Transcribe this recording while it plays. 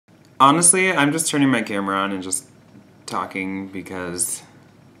Honestly, I'm just turning my camera on and just talking because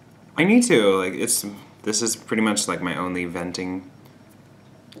I need to. Like, this is pretty much like my only venting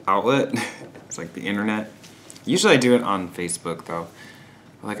outlet. It's like the internet. Usually I do it on Facebook though.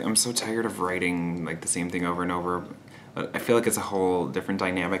 Like, I'm so tired of writing like the same thing over and over. But I feel like it's a whole different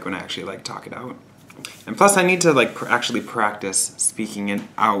dynamic when I actually like talk it out. And plus I need to like actually practice speaking it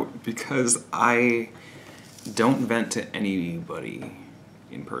out because I don't vent to anybody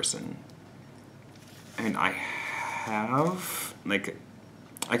in person. I mean, I have, like,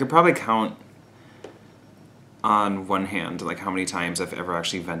 I could probably count on one hand, like, how many times I've ever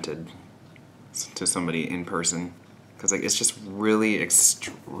actually vented to somebody in person. Because, like, it's just really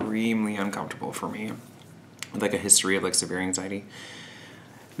extremely uncomfortable for me. With, like, a history of, like, severe anxiety.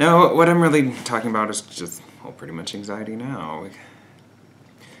 Now, what I'm really talking about is just, well, pretty much anxiety now.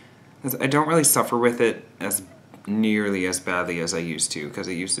 Like, I don't really suffer with it as nearly as badly as I used to, because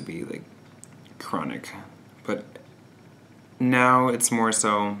it used to be, like, chronic. But now it's more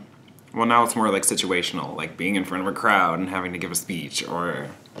so, well, now it's more like situational, like being in front of a crowd and having to give a speech, or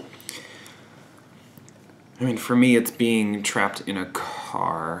I mean, for me it's being trapped in a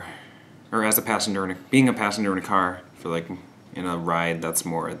car, or as a passenger being a passenger in a car for like in a ride that's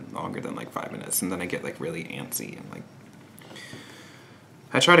more longer than like 5 minutes, and then I get like really antsy and like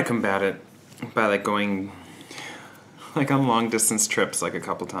I try to combat it by like going like on long distance trips like a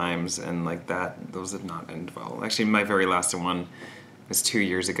couple times, and like those did not end well. Actually, my very last one was 2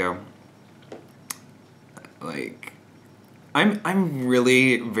 years ago. Like, I'm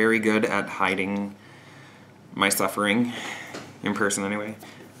really very good at hiding my suffering, in person anyway.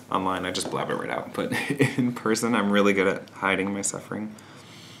 Online I just blab it right out, but in person I'm really good at hiding my suffering,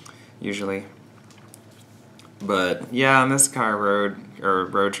 usually. But yeah, on this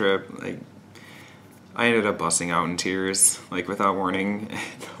road trip, like, I ended up busting out in tears, like, without warning.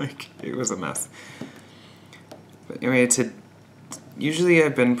 Like, it was a mess. But anyway, usually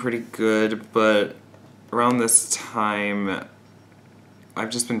I've been pretty good, but around this time, I've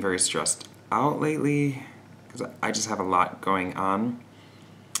just been very stressed out lately, because I just have a lot going on.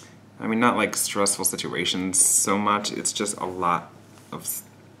 I mean, not like stressful situations so much, it's just a lot of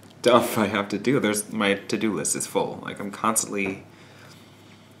stuff I have to do. My to-do list is full. Like, I'm constantly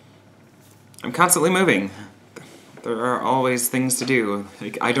moving. There are always things to do.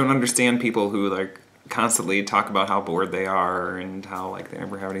 Like, I don't understand people who like constantly talk about how bored they are and how like they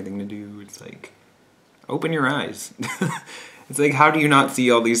never have anything to do. It's like, open your eyes. It's like, how do you not see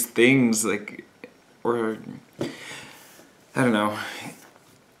all these things? Like, or I don't know.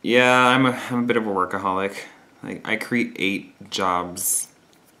 Yeah, I'm a bit of a workaholic. Like, I create jobs,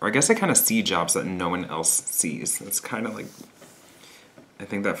 or I guess I kind of see jobs that no one else sees. It's kind of like, I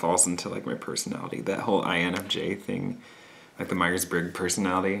think that falls into like my personality, that whole INFJ thing, like the Myers-Briggs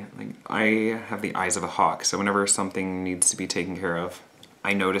personality. Like, I have the eyes of a hawk, so whenever something needs to be taken care of,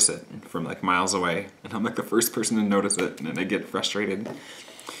 I notice it from like miles away, and I'm like the first person to notice it, and I get frustrated.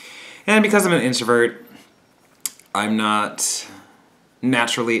 And because I'm an introvert, I'm not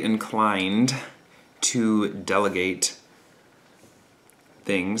naturally inclined to delegate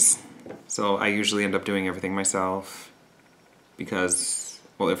things, so I usually end up doing everything myself, because,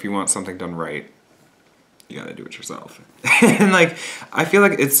 well, if you want something done right, you gotta do it yourself. And like, I feel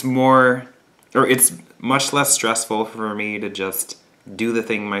like it's much less stressful for me to just do the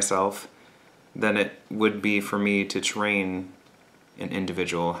thing myself than it would be for me to train an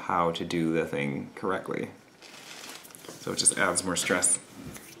individual how to do the thing correctly. So it just adds more stress.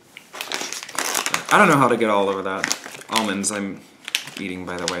 I don't know how to get all over that. Almonds I'm eating,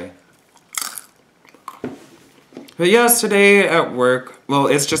 by the way. But yes, today at work, well,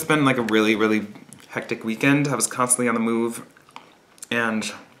 it's just been like a really, really hectic weekend. I was constantly on the move,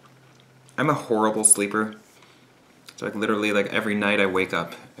 and I'm a horrible sleeper. So like literally like every night I wake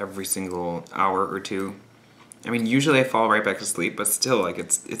up every single hour or two. I mean, usually I fall right back to sleep, but still, like,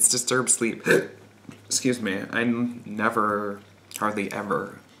 it's disturbed sleep. Excuse me. I never, hardly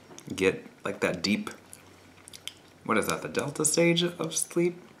ever get like that deep, what is that, the delta stage of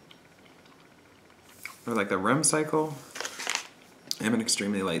sleep? Or like the REM cycle? I'm an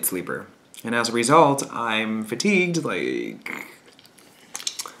extremely light sleeper. And as a result, I'm fatigued like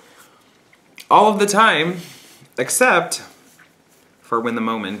all of the time, except for when the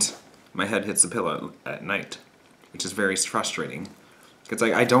moment my head hits the pillow at night, which is very frustrating. It's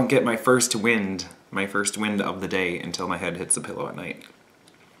like I don't get my first wind of the day until my head hits the pillow at night.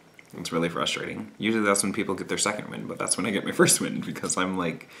 It's really frustrating. Usually that's when people get their second wind, but that's when I get my first wind, because I'm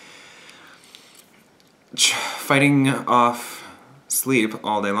like fighting off sleep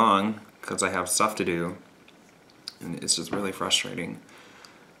all day long because I have stuff to do, and it's just really frustrating.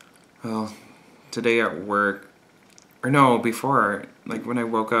 Well, today at work, or no, before, like when I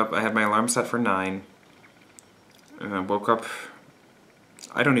woke up, I had my alarm set for 9, and I woke up,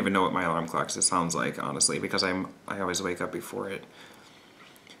 I don't even know what my alarm clock sounds like, honestly, because I always wake up before it.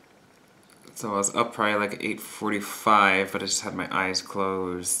 So I was up probably like 8:45, but I just had my eyes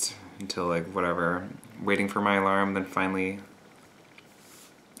closed until like whatever, waiting for my alarm. Then finally,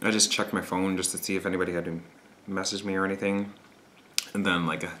 I just checked my phone just to see if anybody had messaged me or anything. And then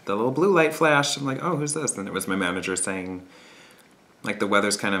like the little blue light flashed. I'm like, oh, who's this? And it was my manager saying, like, the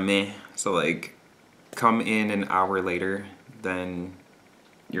weather's kind of meh, so like, come in an hour later than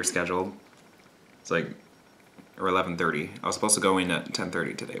you're scheduled. It's like, or 11:30. I was supposed to go in at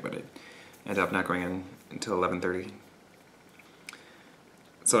 10:30 today, but it ended up not going in until 11:30.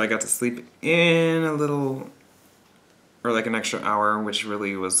 So I got to sleep in a little, or like an extra hour, which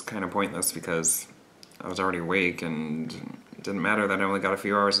really was kind of pointless because I was already awake and it didn't matter that I only got a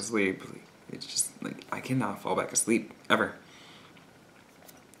few hours of sleep. It's just like, I cannot fall back asleep, ever,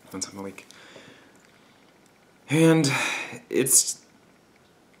 once I'm awake. And it's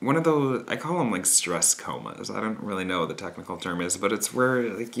one of those, I call them like stress comas. I don't really know what the technical term is, but it's where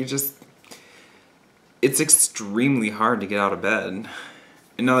like it's extremely hard to get out of bed.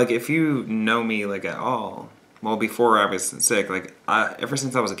 And now, like, if you know me, like, at all, well, before I was sick, like, ever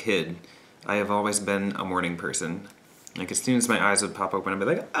since I was a kid, I have always been a morning person. Like, as soon as my eyes would pop open, I'd be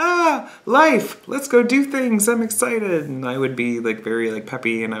like, life! Let's go do things! I'm excited! And I would be, like, very, like,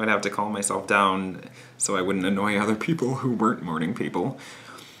 peppy, and I would have to calm myself down so I wouldn't annoy other people who weren't morning people.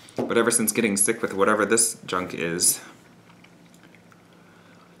 But ever since getting sick with whatever this junk is,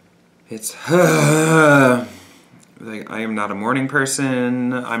 it's, like, I am not a morning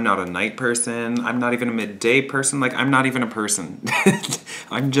person, I'm not a night person, I'm not even a midday person, like, I'm not even a person.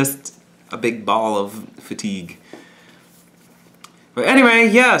 I'm just a big ball of fatigue. But anyway,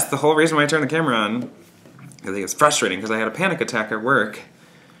 yes, the whole reason why I turned the camera on, I think it's frustrating because I had a panic attack at work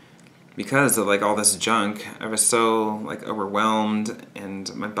because of, like, all this junk. I was so, like, overwhelmed,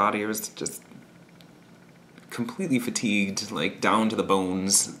 and my body was just completely fatigued, like, down to the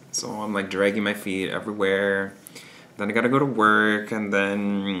bones. So I'm, like, dragging my feet everywhere. Then I gotta go to work, and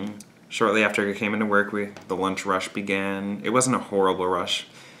then shortly after I came into work, the lunch rush began. It wasn't a horrible rush,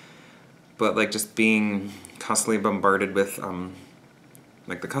 but like just being constantly bombarded with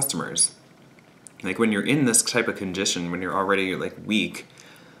like the customers. Like when you're in this type of condition, when you're already like weak,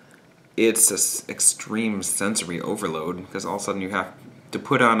 it's this extreme sensory overload because all of a sudden you have to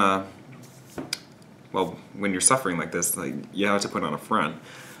put on a, well, when you're suffering like this, like you have to put on a front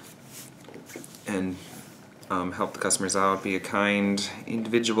and help the customers out, be a kind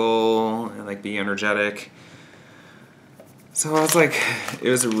individual, and like be energetic. So I was like, it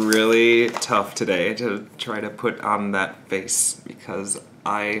was really tough today to try to put on that face because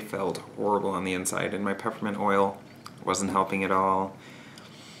I felt horrible on the inside and my peppermint oil wasn't helping at all.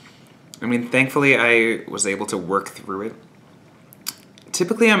 I mean, thankfully I was able to work through it.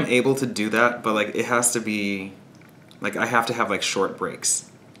 Typically I'm able to do that, but like it has to be, like I have to have like short breaks.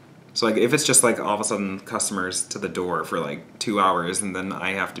 So like if it's just like all of a sudden customers to the door for like 2 hours and then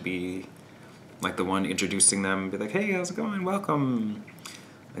I have to be like the one introducing them, be like, hey, how's it going? Welcome.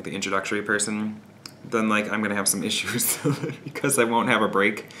 Like the introductory person, then like I'm gonna have some issues because I won't have a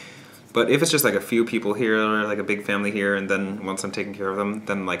break. But if it's just like a few people here or like a big family here and then once I'm taking care of them,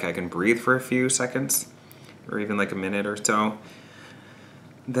 then like I can breathe for a few seconds or even like a minute or so,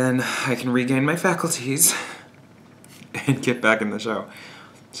 then I can regain my faculties and get back in the show.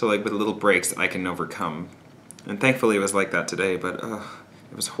 So like with little breaks I can overcome. And thankfully it was like that today, but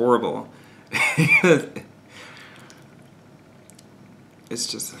it was horrible. It's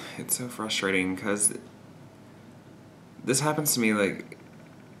just, it's so frustrating because this happens to me like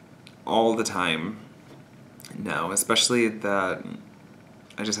all the time now, especially that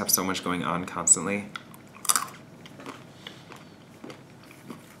I just have so much going on constantly.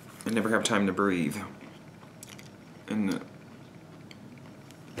 I never have time to breathe. And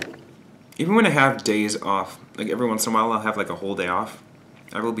even when I have days off, like every once in a while I'll have like a whole day off,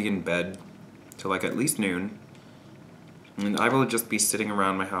 I will be in bed till like at least noon. And I will just be sitting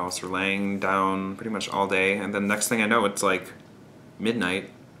around my house or laying down pretty much all day. And then next thing I know, it's like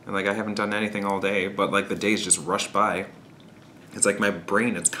midnight. And like I haven't done anything all day, but like the days just rush by. It's like my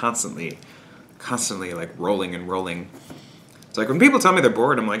brain is constantly like rolling and rolling. It's like when people tell me they're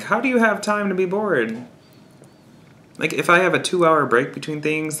bored, I'm like, how do you have time to be bored? Like if I have a 2-hour break between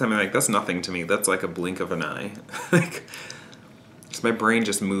things, I mean like that's nothing to me. That's like a blink of an eye. Like, 'cause my brain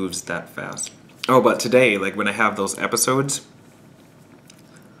just moves that fast. Oh, but today, like when I have those episodes,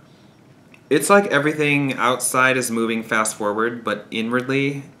 It's like everything outside is moving fast forward, but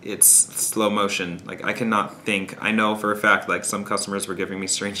inwardly it's slow motion. Like I cannot think. I know for a fact like some customers were giving me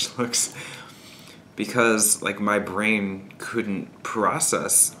strange looks because like my brain couldn't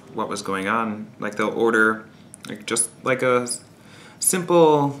process what was going on. Like they'll order like just like a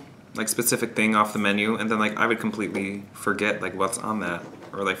simple like specific thing off the menu, and then like I would completely forget like what's on that,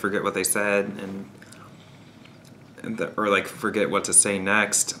 or like forget what they said, or like forget what to say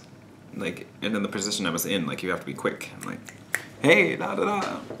next. Like, and in the position I was in, like, you have to be quick. I'm like, hey, da da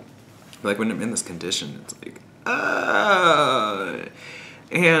da. Like, when I'm in this condition, it's like,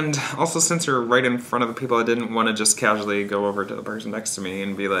 And also, since you're right in front of the people, I didn't want to just casually go over to the person next to me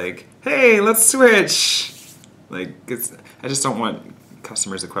and be like, hey, let's switch. Like, I just don't want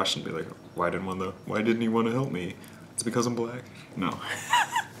customers to question, be like, why didn't he want to help me? It's because I'm black? No.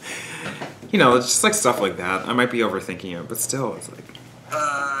 You know, it's just like stuff like that. I might be overthinking it, but still, it's like,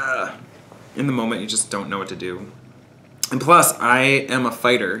 in the moment, you just don't know what to do. And plus, I am a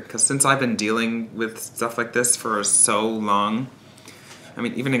fighter, because since I've been dealing with stuff like this for so long, I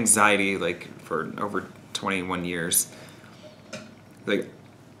mean, even anxiety, like, for over 21 years, like,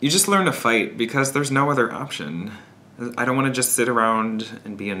 you just learn to fight, because there's no other option. I don't want to just sit around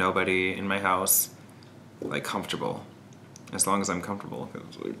and be a nobody in my house, like, comfortable. As long as I'm comfortable,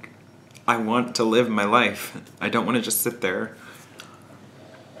 because, like, I want to live my life. I don't want to just sit there.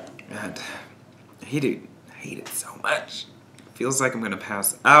 And I hate it so much. It feels like I'm gonna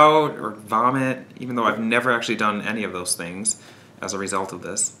pass out or vomit, even though I've never actually done any of those things as a result of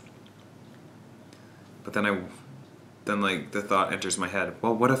this. But then like the thought enters my head,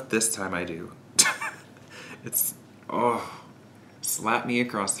 well, what if this time I do? It's, slap me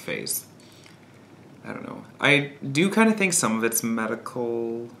across the face. I don't know. I do kind of think some of it's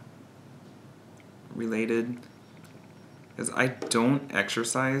medical related. Because I don't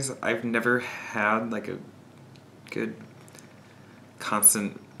exercise. I've never had like a good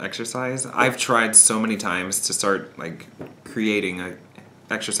constant exercise. I've tried so many times to start like creating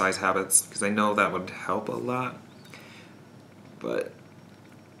exercise habits because I know that would help a lot. But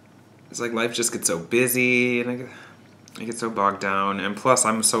it's like life just gets so busy and I get so bogged down, and plus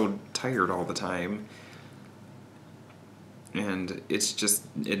I'm so tired all the time. And it's just,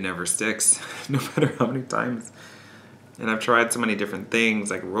 it never sticks, no matter how many times. And I've tried so many different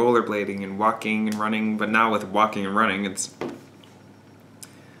things, like rollerblading and walking and running, but now with walking and running,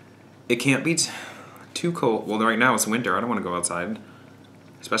 it can't be too cold. Well, right now it's winter, I don't want to go outside.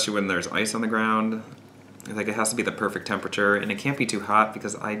 Especially when there's ice on the ground. Like, it has to be the perfect temperature, and it can't be too hot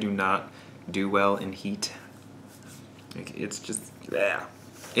because I do not do well in heat. Like, it's just,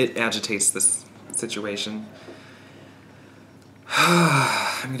 it agitates this situation.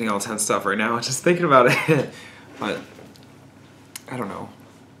 I'm getting all tense stuff right now just thinking about it. But I don't know.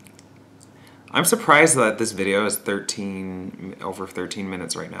 I'm surprised that this video is over 13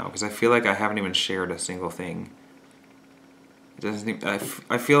 minutes right now, because I feel like I haven't even shared a single thing. It doesn't even,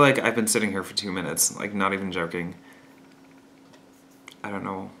 I feel like I've been sitting here for 2 minutes, like not even joking. I don't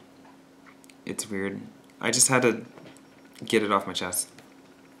know. It's weird. I just had to get it off my chest.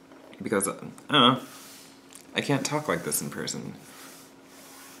 Because, I don't know, I can't talk like this in person.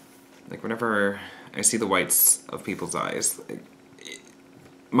 Like, whenever I see the whites of people's eyes, like,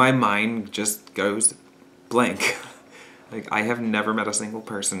 my mind just goes blank. Like, I have never met a single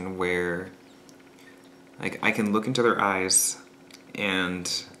person where, like, I can look into their eyes and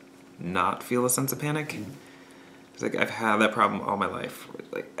not feel a sense of panic. It's like, I've had that problem all my life.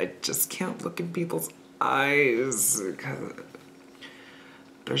 Like, I just can't look in people's eyes, because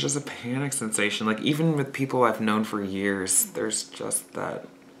there's just a panic sensation. Like, even with people I've known for years, there's just that,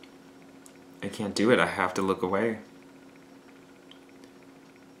 I can't do it, I have to look away.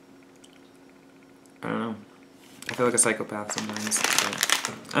 I don't know. I feel like a psychopath sometimes.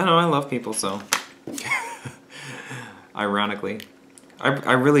 But I don't know, I love people, so. Ironically.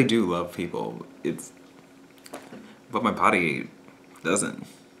 I really do love people. But my body doesn't.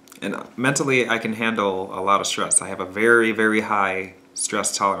 And mentally, I can handle a lot of stress. I have a very, very high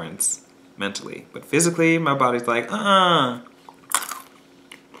stress tolerance mentally. But physically, my body's like,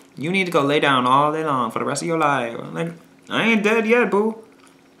 you need to go lay down all day long for the rest of your life. I'm like, I ain't dead yet, boo.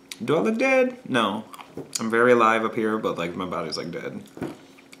 Do I look dead? No. I'm very alive up here, but like my body's like dead.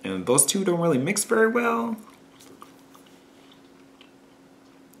 And those two don't really mix very well.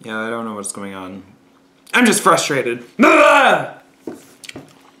 Yeah, I don't know what's going on. I'm just frustrated.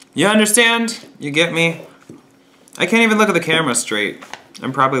 You understand? You get me? I can't even look at the camera straight.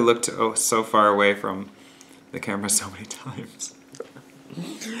 I'm probably looked so far away from the camera so many times.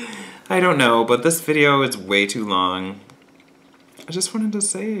 I don't know, but this video is way too long. I just wanted to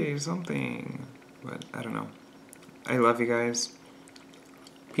say something, but I don't know. I love you guys.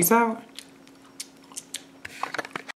 Peace out.